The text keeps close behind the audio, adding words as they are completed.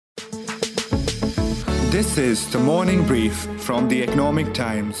This is the morning brief from the Economic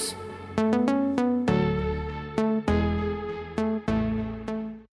Times.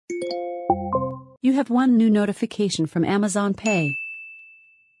 You have one new notification from Amazon Pay.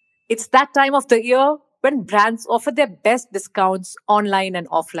 It's that time of the year when brands offer their best discounts online and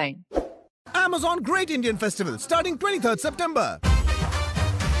offline. Amazon Great Indian Festival starting 23rd September.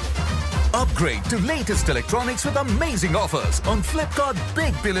 Upgrade to latest electronics with amazing offers on Flipkart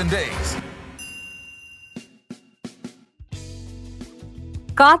Big Billion Days.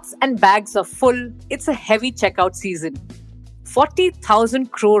 Carts and bags are full. It's a heavy checkout season.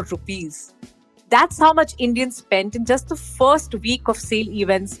 40,000 crore rupees. That's how much Indians spent in just the first week of sale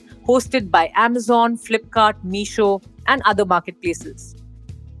events hosted by Amazon, Flipkart, Meesho, and other marketplaces.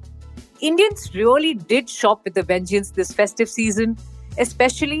 Indians really did shop with a vengeance this festive season,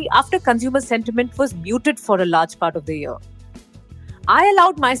 especially after consumer sentiment was muted for a large part of the year. I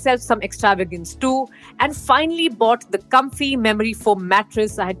allowed myself some extravagance too and finally bought the comfy memory foam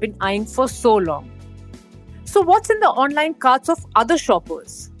mattress I had been eyeing for so long. So what's in the online carts of other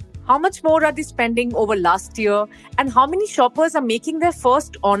shoppers? How much more are they spending over last year, and how many shoppers are making their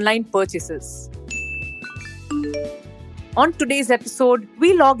first online purchases? On today's episode,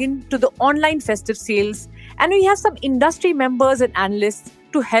 we log in to the online festive sales and we have some industry members and analysts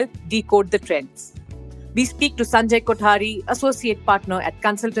to help decode the trends. We speak to Sanjay Kothari, associate partner at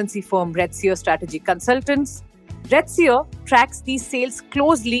consultancy firm Redseer Strategy Consultants. Redseer tracks these sales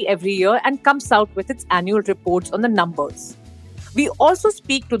closely every year and comes out with its annual reports on the numbers. We also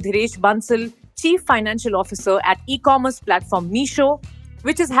speak to Dhiresh Bansal, Chief Financial Officer at e-commerce platform Meesho,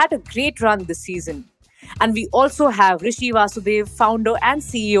 which has had a great run this season. And we also have Rishi Vasudev, founder and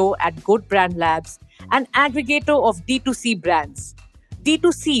CEO at Good Brand Labs, an aggregator of D2C brands.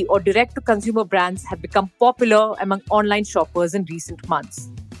 D2C or direct-to-consumer brands have become popular among online shoppers in recent months.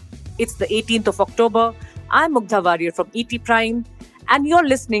 It's the 18th of October. I'm Mugdha Warrior from ET Prime, and you're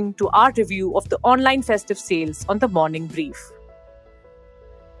listening to our review of the online festive sales on the Morning Brief.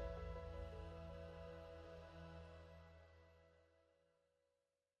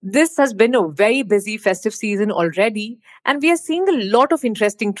 This has been a very busy festive season already, and we are seeing a lot of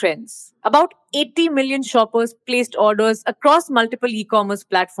interesting trends. About 80 million shoppers placed orders across multiple e-commerce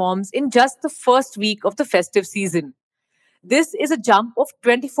platforms in just the first week of the festive season. This is a jump of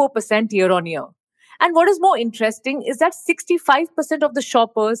 24% year on year. And what is more interesting is that 65% of the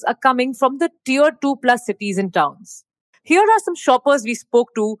shoppers are coming from the tier 2 plus cities and towns. Here are some shoppers we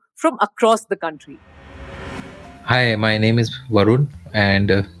spoke to from across the country. Hi, my name is Varun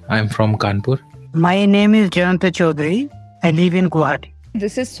and I'm from Kanpur. My name is Jayanta Chaudhary. I live in Guwahati.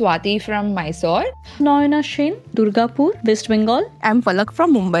 This is Swati from Mysore. Noyana Shin, Durgapur, West Bengal. I'm Palak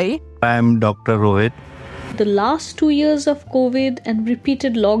from Mumbai. I'm Dr. Rohit. The last 2 years of COVID and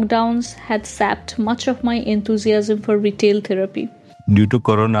repeated lockdowns had sapped much of my enthusiasm for retail therapy. Due to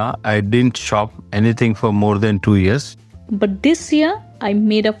Corona, I didn't shop anything for more than 2 years. But this year, I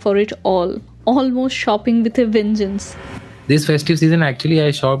made up for it all, almost shopping with a vengeance. This festive season, actually,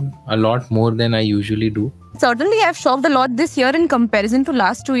 I shopped a lot more than I usually do. Certainly, I've shopped a lot this year in comparison to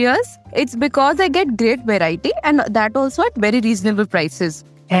last 2 years. It's because I get great variety and that also at very reasonable prices.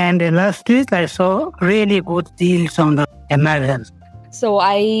 And last week I saw really good deals on the Amazon. So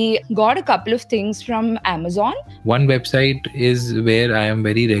I got a couple of things from Amazon. One website is where I am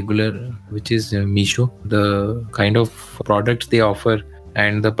very regular, which is Meesho. The kind of products they offer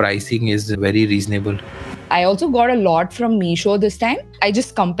and the pricing is very reasonable. I also got a lot from Meesho this time. I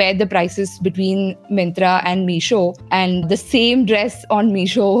just compared the prices between Myntra and Meesho, and the same dress on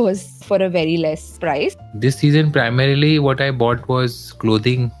Meesho was for a very less price. This season, primarily what I bought was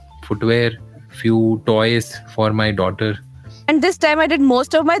clothing, footwear, few toys for my daughter. And this time I did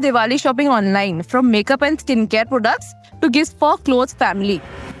most of my Diwali shopping online, from makeup and skincare products to gifts for close family.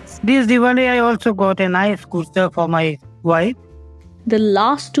 This Diwali I also got a nice kurta for my wife. The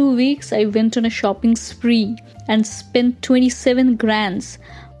last 2 weeks, I went on a shopping spree and spent 27 grands.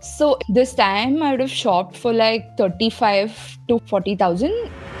 So this time I would have shopped for like 35 to 40,000.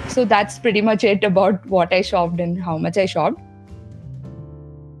 So that's pretty much it about what I shopped and how much I shopped.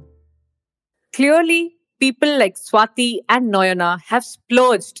 Clearly, people like Swati and Noyana have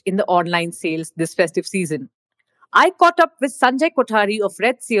splurged in the online sales this festive season. I caught up with Sanjay Kothari of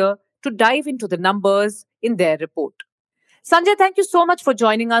Redseer to dive into the numbers in their report. Sanjay, thank you so much for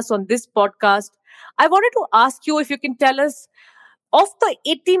joining us on this podcast. I wanted to ask you if you can tell us, of the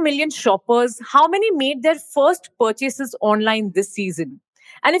 80 million shoppers, how many made their first purchases online this season?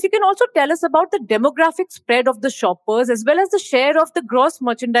 And if you can also tell us about the demographic spread of the shoppers as well as the share of the gross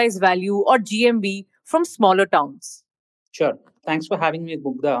merchandise value or GMV from smaller towns. Sure. Thanks for having me,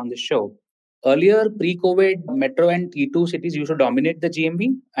 Mugdha, on the show. Earlier, pre-COVID, metro and T2 cities used to dominate the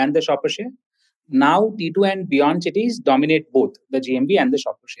GMV and the shopper share. Now, T2 and beyond cities dominate both the GMV and the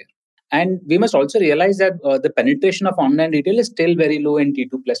shopper share. And we must also realize that the penetration of online retail is still very low in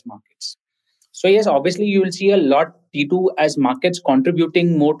T2 plus markets. So yes, obviously you will see a lot T2 as markets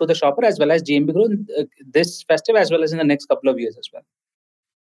contributing more to the shopper as well as GMV growth this festive as well as in the next couple of years as well.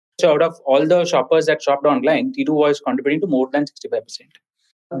 So out of all the shoppers that shopped online, T2 was contributing to more than 65%.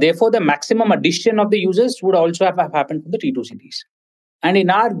 Therefore, the maximum addition of the users would also have happened from the T2 cities. And in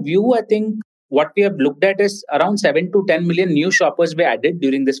our view, I think what we have looked at is around 7 to 10 million new shoppers were added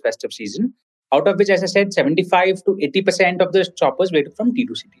during this festive season, out of which, as I said, 75 to 80% of the shoppers were from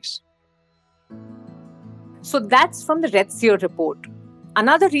T2 cities. So that's from the Red Seer report.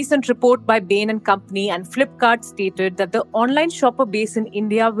 Another recent report by Bain & Company and Flipkart stated that the online shopper base in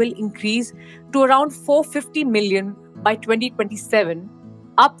India will increase to around 450 million by 2027,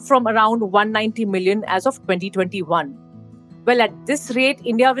 up from around 190 million as of 2021. Well, at this rate,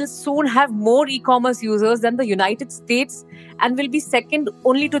 India will soon have more e-commerce users than the United States and will be second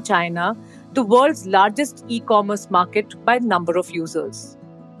only to China, the world's largest e-commerce market by number of users.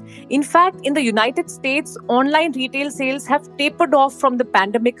 In fact, in the United States, online retail sales have tapered off from the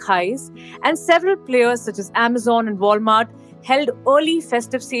pandemic highs, and several players such as Amazon and Walmart held early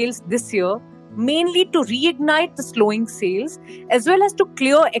festive sales this year, mainly to reignite the slowing sales, as well as to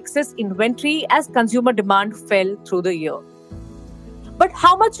clear excess inventory as consumer demand fell through the year. But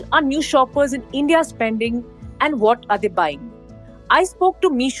how much are new shoppers in India spending and what are they buying? I spoke to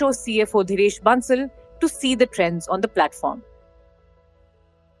Meesho CFO Dhiresh Bansal to see the trends on the platform.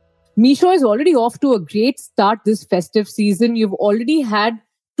 Meesho is already off to a great start this festive season. You've already had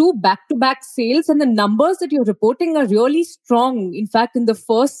 2 back-to-back sales and the numbers that you're reporting are really strong. In fact, in the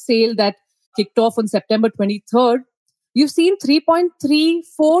first sale that kicked off on September 23rd, you've seen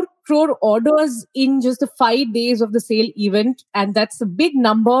 3.34 crore orders in just the 5 days of the sale event. And that's a big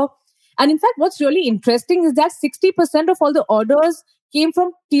number. And in fact, what's really interesting is that 60% of all the orders came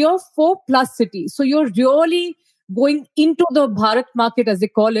from tier 4 plus cities. So you're really going into the Bharat market, as they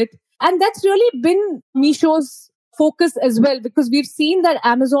call it. And that's really been Meesho's focus as well, because we've seen that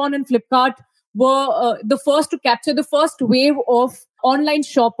Amazon and Flipkart were the first to capture the first wave of online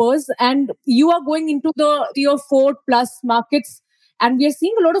shoppers. And you are going into the tier 4 plus markets. And we are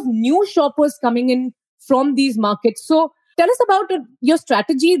seeing a lot of new shoppers coming in from these markets. So tell us about your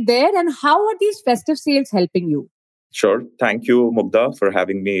strategy there and how are these festive sales helping you? Sure. Thank you, Mugdha, for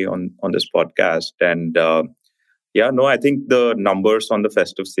having me on this podcast. And I think the numbers on the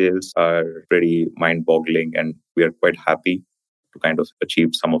festive sales are pretty mind-boggling and we are quite happy to kind of achieve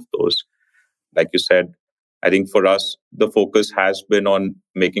some of those. Like you said, I think for us, the focus has been on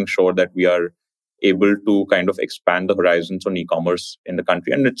making sure that we are able to kind of expand the horizons on e-commerce in the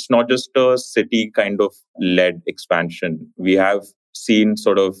country. And it's not just a city kind of led expansion. We have seen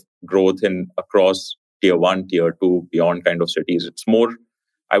sort of growth in across tier 1, tier 2, beyond kind of cities. It's more,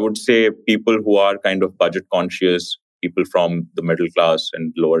 I would say, people who are kind of budget conscious, people from the middle class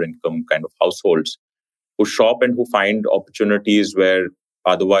and lower income kind of households who shop and who find opportunities where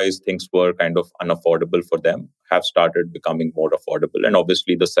otherwise things were kind of unaffordable for them have started becoming more affordable. And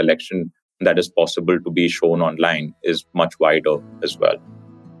obviously the selection that is possible to be shown online is much wider as well.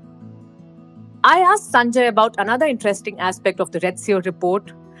 I asked Sanjay about another interesting aspect of the Red Seer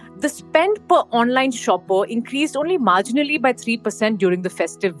report. The spend per online shopper increased only marginally by 3% during the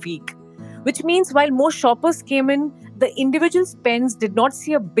festive week, which means while more shoppers came in, the individual spends did not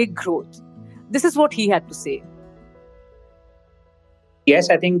see a big growth. This is what he had to say.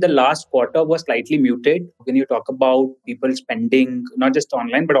 Yes, I think the last quarter was slightly muted when you talk about people spending not just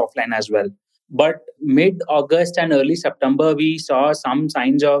online but offline as well. But mid-August and early September, we saw some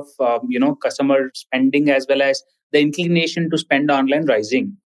signs of customer spending as well as the inclination to spend online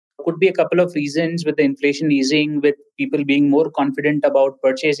rising. Could be a couple of reasons with the inflation easing, with people being more confident about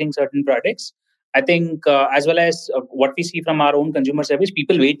purchasing certain products. I think as well as what we see from our own consumer service,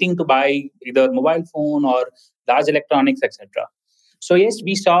 people waiting to buy either mobile phone or large electronics, etc. So yes,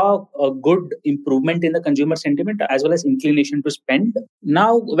 we saw a good improvement in the consumer sentiment as well as inclination to spend.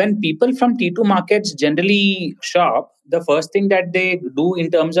 Now, when people from T2 markets generally shop, the first thing that they do in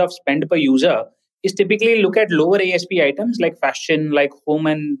terms of spend per user is typically look at lower ASP items like fashion, like home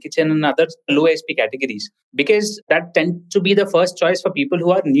and kitchen and other low ASP categories, because that tends to be the first choice for people who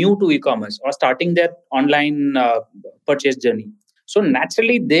are new to e-commerce or starting their online purchase journey. So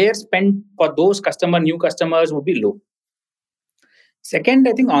naturally, their spend for those new customers would be low. Second,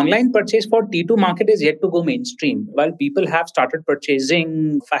 I think online purchase for T2 market is yet to go mainstream. While people have started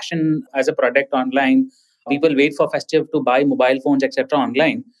purchasing fashion as a product online, people wait for festive to buy mobile phones, etc.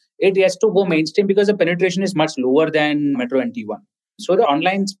 online. it has to go mainstream because the penetration is much lower than Metro and T1. So the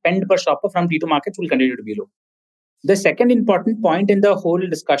online spend per shopper from T2 markets will continue to be low. The second important point in the whole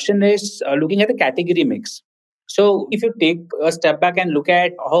discussion is looking at the category mix. So if you take a step back and look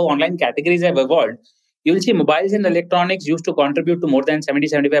at how online categories have evolved, you will see mobiles and electronics used to contribute to more than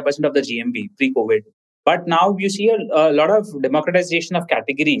 70-75% of the GMV pre-COVID. But now you see a lot of democratization of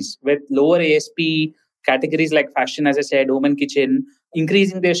categories with lower ASP categories like fashion, as I said, home and kitchen,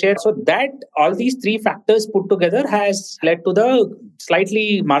 increasing their share. So that all these three factors put together has led to the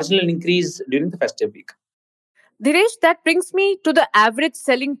slightly marginal increase during the festive week. Dinesh, that brings me to the average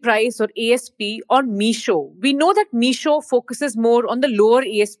selling price or ASP on Meesho. We know that Meesho focuses more on the lower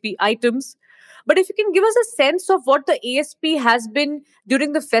ASP items. But if you can give us a sense of what the ASP has been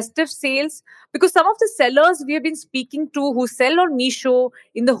during the festive sales, because some of the sellers we have been speaking to who sell on Meesho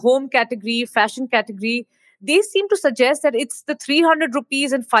in the home category, fashion category, they seem to suggest that it's the 300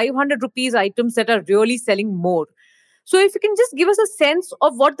 rupees and 500 rupees items that are really selling more. So if you can just give us a sense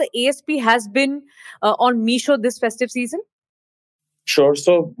of what the ASP has been on Meesho this festive season. Sure.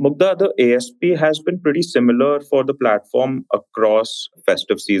 So, Mugdha, the ASP has been pretty similar for the platform across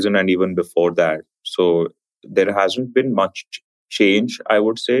festive season and even before that. So, there hasn't been much change, I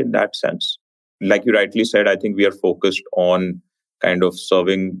would say, in that sense. Like you rightly said, I think we are focused on kind of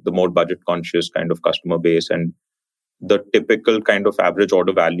serving the more budget conscious kind of customer base, and the typical kind of average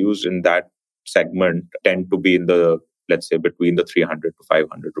order values in that segment tend to be in the, let's say, between the 300 to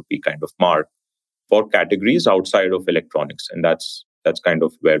 500 rupee kind of mark for categories outside of electronics. And that's kind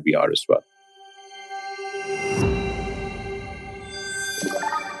of where we are as well.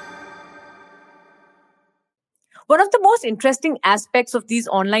 One of the most interesting aspects of these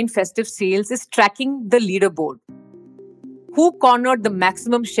online festive sales is tracking the leaderboard. Who cornered the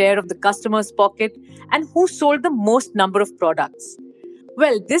maximum share of the customer's pocket and who sold the most number of products?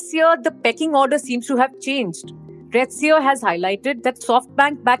 Well, this year the pecking order seems to have changed. Redseer has highlighted that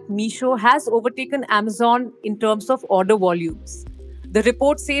SoftBank-backed Meesho has overtaken Amazon in terms of order volumes. The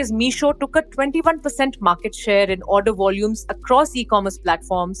report says Meesho took a 21% market share in order volumes across e-commerce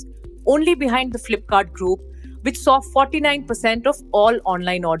platforms, only behind the Flipkart group, which saw 49% of all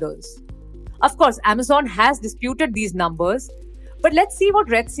online orders. Of course, Amazon has disputed these numbers, but let's see what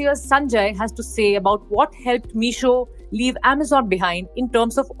Redseer's Sanjay has to say about what helped Meesho leave Amazon behind in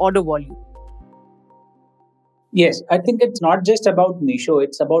terms of order volume. Yes, I think it's not just about Meesho,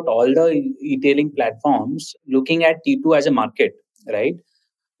 it's about all the e-tailing platforms looking at T2 as a market, right?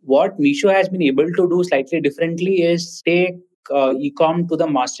 What Meesho has been able to do slightly differently is take e-com to the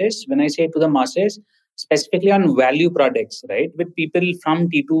masses. When I say to the masses, specifically on value products, right? With people from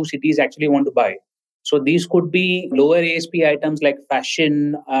T2 cities actually want to buy. So these could be lower ASP items like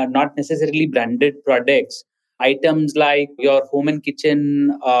fashion, not necessarily branded products, items like your home and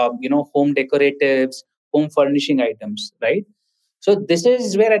kitchen, home decoratives, home furnishing items, right? So this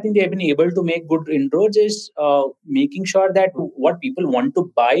is where I think they have been able to make good inroads is making sure that what people want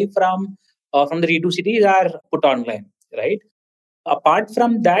to buy from the T2 cities are put online, right? Apart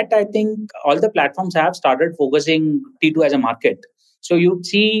from that, I think all the platforms have started focusing T2 as a market. So you'd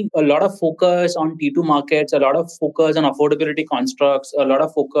see a lot of focus on T2 markets, a lot of focus on affordability constructs, a lot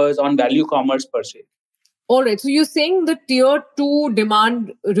of focus on value commerce per se. All right. So you're saying the tier 2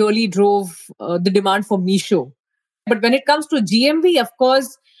 demand really drove the demand for Meesho. But when it comes to GMV, of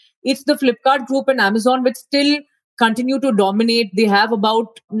course, it's the Flipkart group and Amazon which still continue to dominate. They have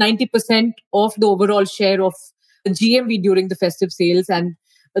about 90% of the overall share of the GMV during the festive sales, and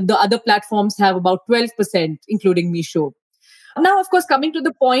the other platforms have about 12%, including Meesho. Now, of course, coming to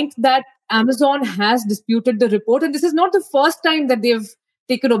the point that Amazon has disputed the report, and this is not the first time that they've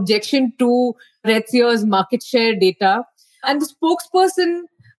taken objection to Redseer's market share data. And the spokesperson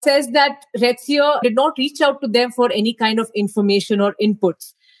says that Redseer did not reach out to them for any kind of information or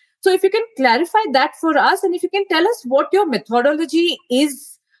inputs. So if you can clarify that for us, and if you can tell us what your methodology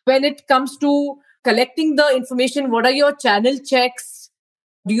is when it comes to collecting the information, what are your channel checks?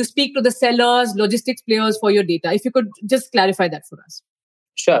 Do you speak to the sellers, logistics players for your data? If you could just clarify that for us.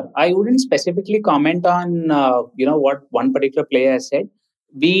 Sure. I wouldn't specifically comment on what one particular player has said.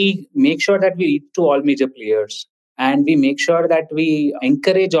 We make sure that we reach to all major players, and we make sure that we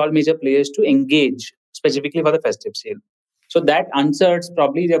encourage all major players to engage specifically for the festive sale. So that answers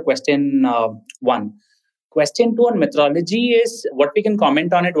probably the question one. Question two on methodology is what we can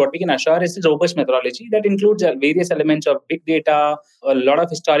comment on it, what we can assure is a robust methodology that includes various elements of big data, a lot of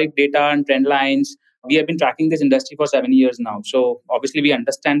historic data and trend lines. We have been tracking this industry for 7 years now. So obviously we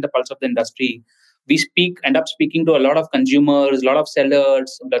understand the pulse of the industry. we end up speaking to a lot of consumers, a lot of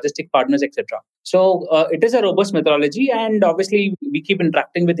sellers, logistic partners, etc. So it is a robust methodology, and obviously we keep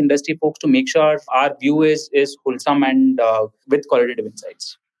interacting with industry folks to make sure our view is wholesome and with qualitative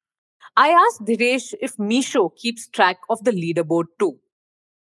insights. I asked Dhiresh if Meesho keeps track of the leaderboard too.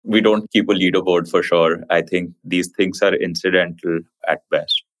 We don't keep a leaderboard for sure. I think these things are incidental at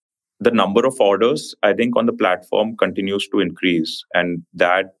best. The number of orders, I think, on the platform continues to increase. And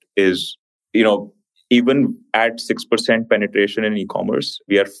that is, even at 6% penetration in e-commerce,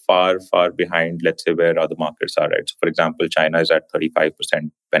 we are far, far behind, let's say, where other markets are, right? So, for example, China is at 35%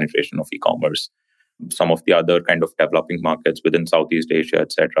 penetration of e-commerce. Some of the other kind of developing markets within Southeast Asia,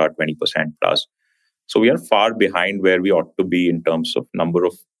 etc., are 20% plus. So we are far behind where we ought to be in terms of number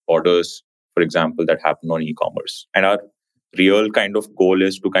of orders, for example, that happen on e-commerce. And our real kind of goal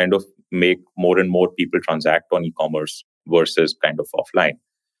is to kind of make more and more people transact on e-commerce versus kind of offline.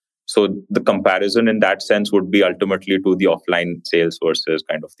 So the comparison in that sense would be ultimately to the offline sales versus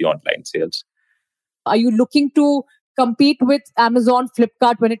kind of the online sales. Are you looking to compete with Amazon,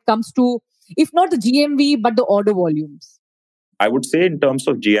 Flipkart when it comes to, if not the GMV, but the order volumes? I would say in terms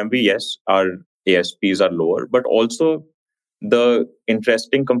of GMV, yes, our ASPs are lower, but also the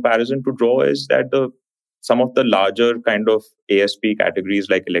interesting comparison to draw is that some of the larger kind of ASP categories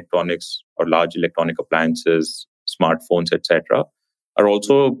like electronics or large electronic appliances, smartphones, etc., are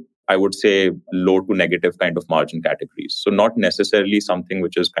also, I would say, low to negative kind of margin categories. So not necessarily something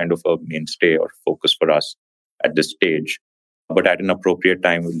which is kind of a mainstay or focus for us at this stage, but at an appropriate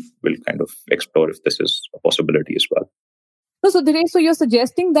time, we'll kind of explore if this is a possibility as well. So Dhiresh, so you're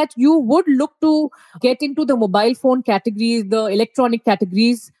suggesting that you would look to get into the mobile phone categories, the electronic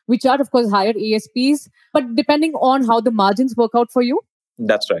categories, which are, of course, higher ASPs, but depending on how the margins work out for you?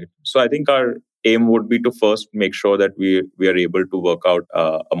 That's right. So I think our aim would be to first make sure that we are able to work out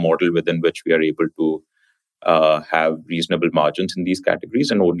a model within which we are able to have reasonable margins in these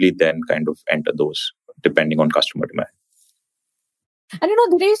categories, and only then kind of enter those depending on customer demand. And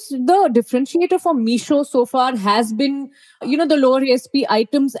Dhiresh, the differentiator for Meesho so far has been, the lower ASP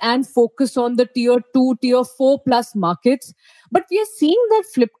items and focus on the tier 2, tier 4 plus markets. But we are seeing that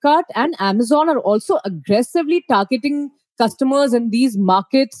Flipkart and Amazon are also aggressively targeting customers in these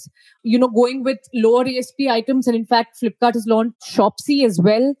markets, going with lower ASP items. And in fact, Flipkart has launched Shopsy as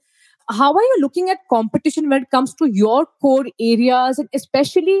well. How are you looking at competition when it comes to your core areas, and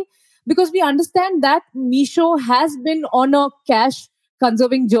especially because we understand that Meesho has been on a cash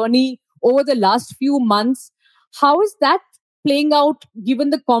conserving journey over the last few months? How is that playing out given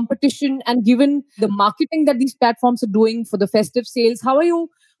the competition and given the marketing that these platforms are doing for the festive sales? How are you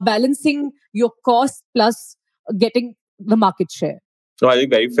balancing your cost plus getting the market share? No, I think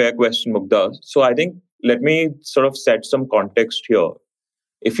very fair question, Mugdha. So I think let me sort of set some context here.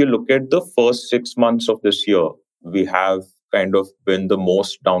 If you look at the first 6 months of this year, we have kind of been the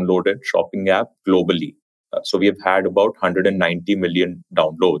most downloaded shopping app globally. So we have had about 190 million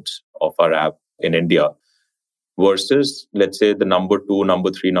downloads of our app in India versus, let's say, the number 2,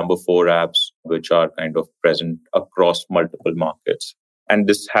 number 3, number 4 apps, which are kind of present across multiple markets. And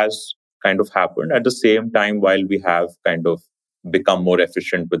this has kind of happened at the same time while we have kind of become more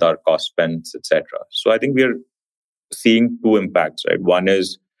efficient with our cost spends, etc. So I think we are seeing two impacts, right? One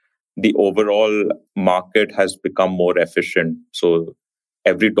is the overall market has become more efficient. So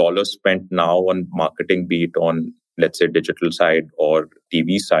every dollar spent now on marketing, be it on, let's say, digital side or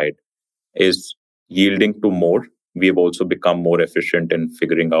TV side, is yielding to more. We have also become more efficient in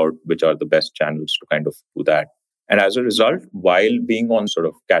figuring out which are the best channels to kind of do that. And as a result, while being on sort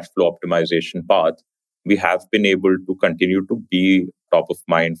of cash flow optimization path, we have been able to continue to be top of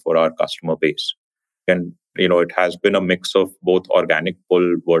mind for our customer base. And, it has been a mix of both organic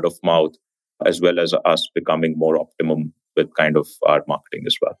pull, word of mouth, as well as us becoming more optimum with kind of our marketing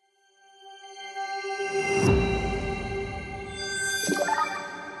as well.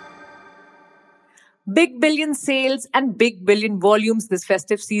 Big billion sales and big billion volumes this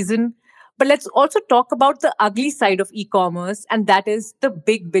festive season. But let's also talk about the ugly side of e-commerce, and that is the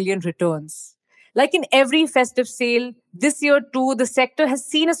big billion returns. Like in every festive sale, this year too, the sector has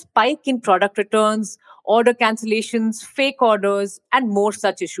seen a spike in product returns, order cancellations, fake orders, and more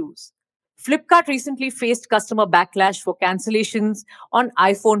such issues. Flipkart recently faced customer backlash for cancellations on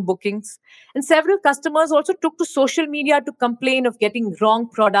iPhone bookings, and several customers also took to social media to complain of getting wrong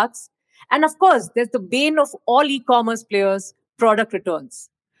products. And of course, there's the bane of all e-commerce players, product returns.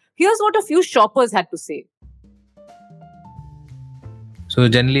 Here's what a few shoppers had to say. So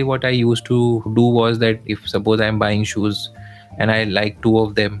generally what I used to do was that if suppose I'm buying shoes and I like 2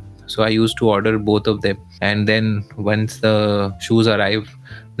 of them, so I used to order both of them. And then once the shoes arrive,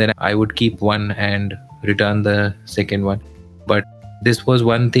 then I would keep one and return the second one. But this was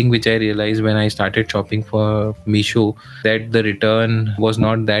one thing which I realized when I started shopping for Meesho, that the return was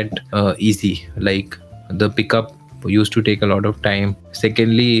not that easy. Like the pickup used to take a lot of time.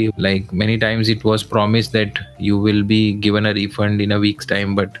 Secondly, like many times it was promised that you will be given a refund in a week's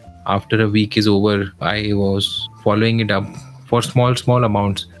time, but after a week is over, I was following it up for small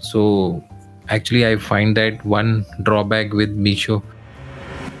amounts. So actually I find that one drawback with Meesho.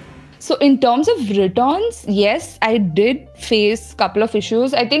 So in terms of returns, yes, I did face a couple of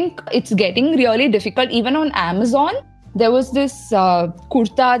issues. I think it's getting really difficult. Even on Amazon, there was this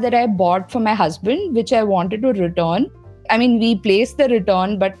kurta that I bought for my husband, which I wanted to return. I mean, we placed the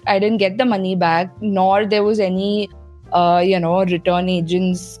return, but I didn't get the money back, nor there was any return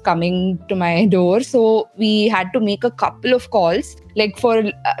agents coming to my door. So we had to make a couple of calls. We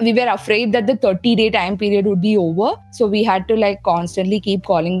were afraid that the 30-day time period would be over. So we had to constantly keep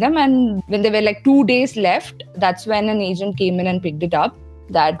calling them. And when there were 2 days left, that's when an agent came in and picked it up.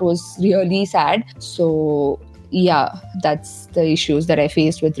 That was really sad. So yeah, that's the issues that I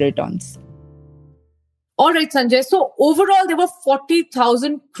faced with returns. All right, Sanjay. So overall, there were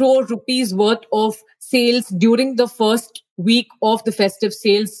 40,000 crore rupees worth of sales during the first week of the festive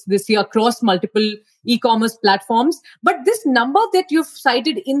sales this year across multiple e-commerce platforms. But this number that you've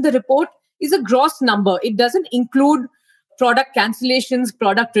cited in the report is a gross number. It doesn't include product cancellations,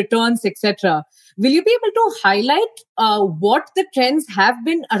 product returns, etc. Will you be able to highlight what the trends have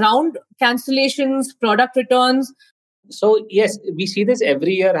been around cancellations, product returns? So yes, we see this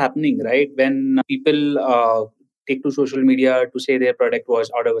every year happening, right? When people take to social media to say their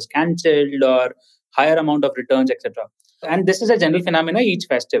order was cancelled or higher amount of returns, etc. And this is a general phenomenon each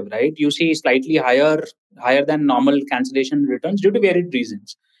festive, right? You see slightly higher than normal cancellation returns due to varied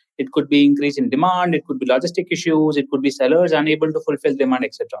reasons. It could be increase in demand, it could be logistic issues, it could be sellers unable to fulfill demand,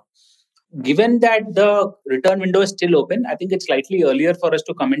 etc. Given that the return window is still open, I think it's slightly earlier for us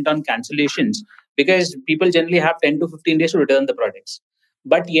to comment on cancellations because people generally have 10 to 15 days to return the products.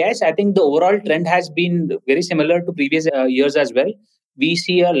 But yes, I think the overall trend has been very similar to previous years as well. We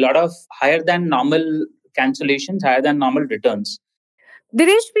see a lot of higher than normal cancellations, higher than normal returns.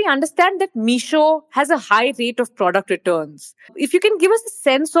 Dinesh, we understand that Meesho has a high rate of product returns. If you can give us a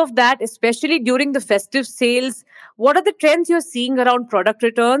sense of that, especially during the festive sales, what are the trends you're seeing around product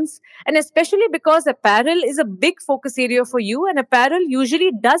returns? And especially because apparel is a big focus area for you, and apparel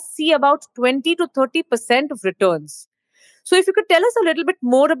usually does see about 20 to 30% of returns. So if you could tell us a little bit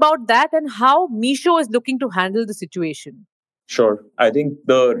more about that and how Meesho is looking to handle the situation. Sure. I think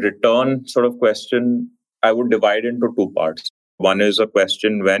the return sort of question, I would divide into two parts. One is a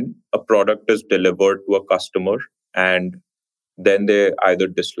question when a product is delivered to a customer and then they either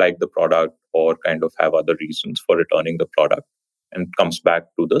dislike the product or kind of have other reasons for returning the product and comes back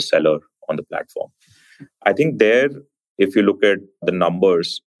to the seller on the platform. I think there, if you look at the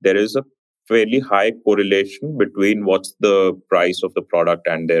numbers, there is a fairly high correlation between what's the price of the product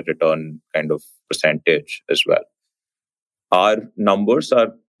and their return kind of percentage as well. Our numbers are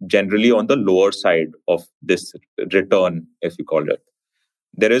generally on the lower side of this return, if you call it.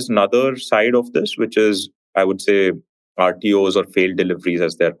 There is another side of this, which is, I would say, RTOs or failed deliveries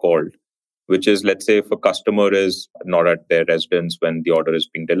as they're called, which is, let's say, if a customer is not at their residence when the order is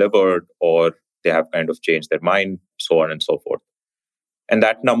being delivered, or they have kind of changed their mind, so on and so forth. And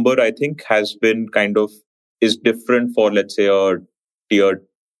that number, I think, has been is different for, let's say, a tier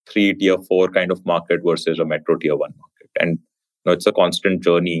 3, tier 4 kind of market versus a metro tier 1 market. And it's a constant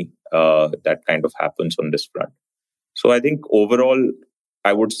journey that kind of happens on this front. So I think overall,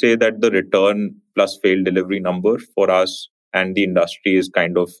 I would say that the return plus failed delivery number for us and the industry is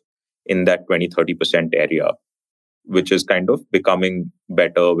kind of in that 20-30% area, which is kind of becoming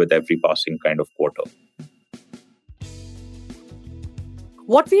better with every passing kind of quarter.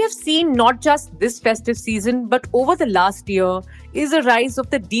 What we have seen not just this festive season, but over the last year is a rise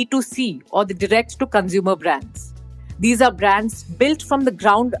of the D2C or the direct-to-consumer brands. These are brands built from the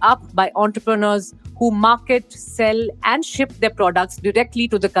ground up by entrepreneurs who market, sell, and ship their products directly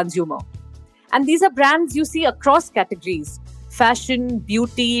to the consumer. And these are brands you see across categories: fashion,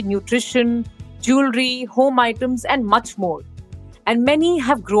 beauty, nutrition, jewelry, home items, and much more. And many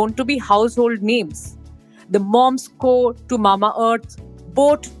have grown to be household names. The Mom's Co. to Mama Earth,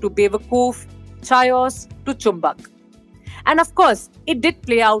 Boat to Bewakoof, Chayos to Chumbak. And of course, it did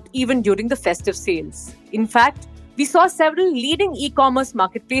play out even during the festive sales. In fact, we saw several leading e-commerce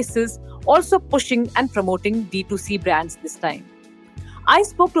marketplaces also pushing and promoting D2C brands this time. I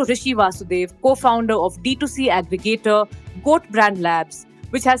spoke to Rishi Vasudev, co-founder of D2C aggregator Goat Brand Labs,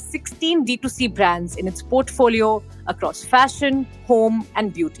 which has 16 D2C brands in its portfolio across fashion, home,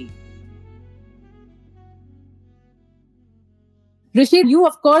 and beauty. Rishi, you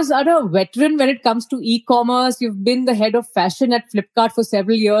of course are a veteran when it comes to e-commerce. You've been the head of fashion at Flipkart for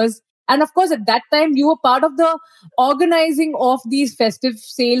several years. And of course, at that time, you were part of the organizing of these festive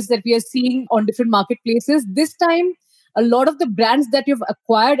sales that we are seeing on different marketplaces. This time, a lot of the brands that you've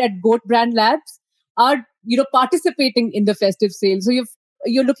acquired at Goat Brand Labs are, participating in the festive sales. So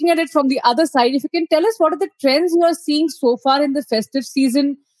you're looking at it from the other side. If you can tell us what are the trends you are seeing so far in the festive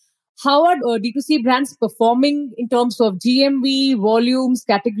season? How are D2C brands performing in terms of GMV, volumes,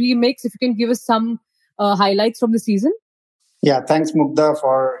 category mix? If you can give us some highlights from the season. Yeah, thanks Mugdha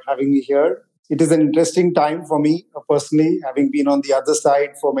for having me here. It is an interesting time for me personally, having been on the other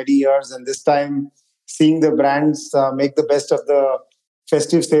side for many years, and this time seeing the brands make the best of the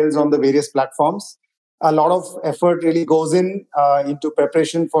festive sales on the various platforms. A lot of effort really goes into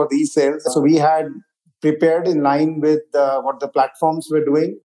preparation for these sales. So we had prepared in line with what the platforms were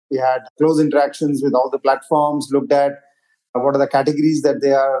doing. We had close interactions with all the platforms, looked at what are the categories that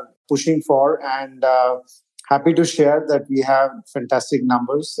they are pushing for, and happy to share that we have fantastic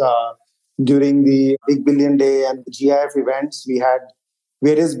numbers. During the Big Billion Day and the GIF events, we had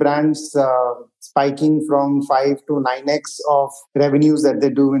various brands spiking from 5 to 9x of revenues that they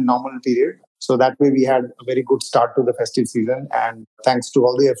do in normal period. So that way we had a very good start to the festive season, and thanks to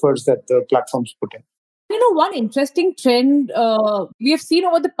all the efforts that the platforms put in. One interesting trend we have seen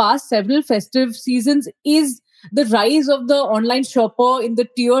over the past several festive seasons is the rise of the online shopper in the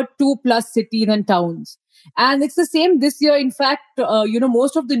tier 2 plus cities and towns. And it's the same this year. In fact,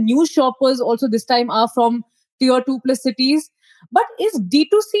 most of the new shoppers also this time are from tier 2 plus cities. But is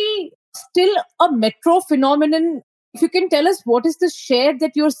D2C still a metro phenomenon? If you can tell us what is the share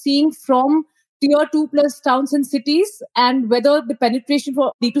that you're seeing from tier 2 plus towns and cities, and whether the penetration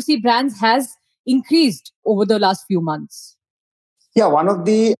for D2C brands has increased over the last few months? Yeah, one of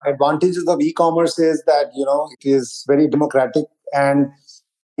the advantages of e-commerce is that, it is very democratic. And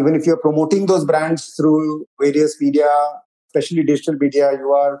even if you're promoting those brands through various media, especially digital media,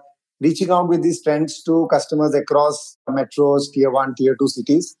 you are reaching out with these trends to customers across metros, tier 1, tier 2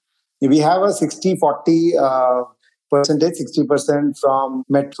 cities. We have a 60-40 percentage, 60% from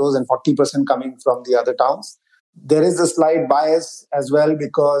metros and 40% coming from the other towns. There is a slight bias as well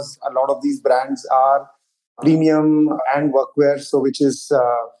because a lot of these brands are premium and workwear, so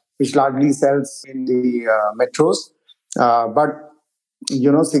which largely sells in the metros. But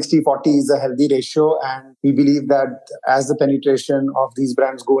 60-40 is a healthy ratio, and we believe that as the penetration of these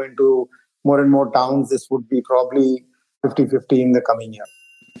brands go into more and more towns, this would be probably 50-50 in the coming year.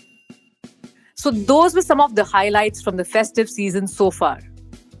 So those were some of the highlights from the festive season so far.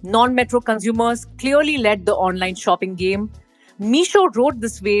 Non-metro consumers clearly led the online shopping game. Meesho rode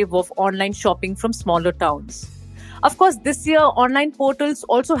this wave of online shopping from smaller towns. Of course, this year, online portals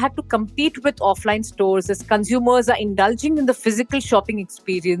also had to compete with offline stores as consumers are indulging in the physical shopping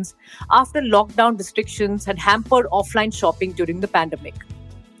experience after lockdown restrictions had hampered offline shopping during the pandemic.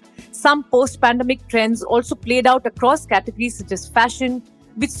 Some post-pandemic trends also played out across categories such as fashion,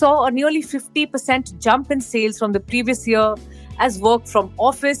 which saw a nearly 50% jump in sales from the previous year as work from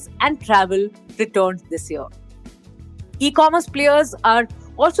office and travel returned this year. E-commerce players are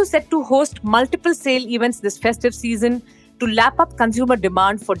also set to host multiple sale events this festive season to lap up consumer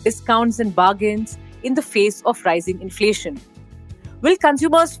demand for discounts and bargains in the face of rising inflation. Will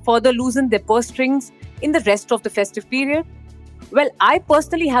consumers further loosen their purse strings in the rest of the festive period? Well, I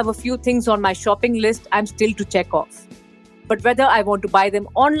personally have a few things on my shopping list I'm still to check off. But whether I want to buy them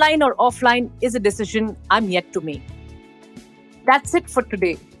online or offline is a decision I'm yet to make. That's it for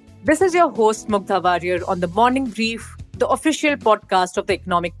today. This is your host Mugdha Warrior on The Morning Brief, the official podcast of The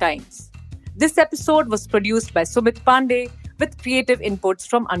Economic Times. This episode was produced by Sumit Pandey with creative inputs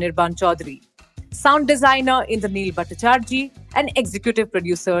from Anirban Chaudhary. Sound designer Indranil Bhattacharjee and executive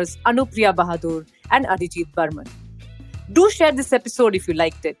producers Anupriya Bahadur and Arijit Burman. Do share this episode if you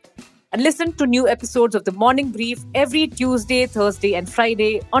liked it. And listen to new episodes of The Morning Brief every Tuesday, Thursday and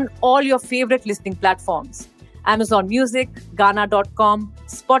Friday on all your favorite listening platforms. Amazon Music, Gaana.com,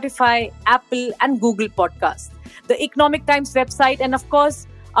 Spotify, Apple and Google Podcasts, the Economic Times website, and of course,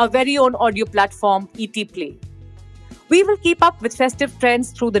 our very own audio platform, ET Play. We will keep up with festive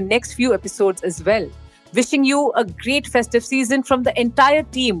trends through the next few episodes as well. Wishing you a great festive season from the entire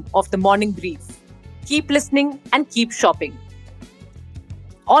team of The Morning Brief. Keep listening and keep shopping.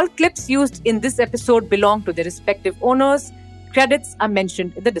 All clips used in this episode belong to their respective owners. Credits are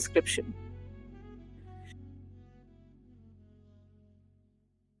mentioned in the description.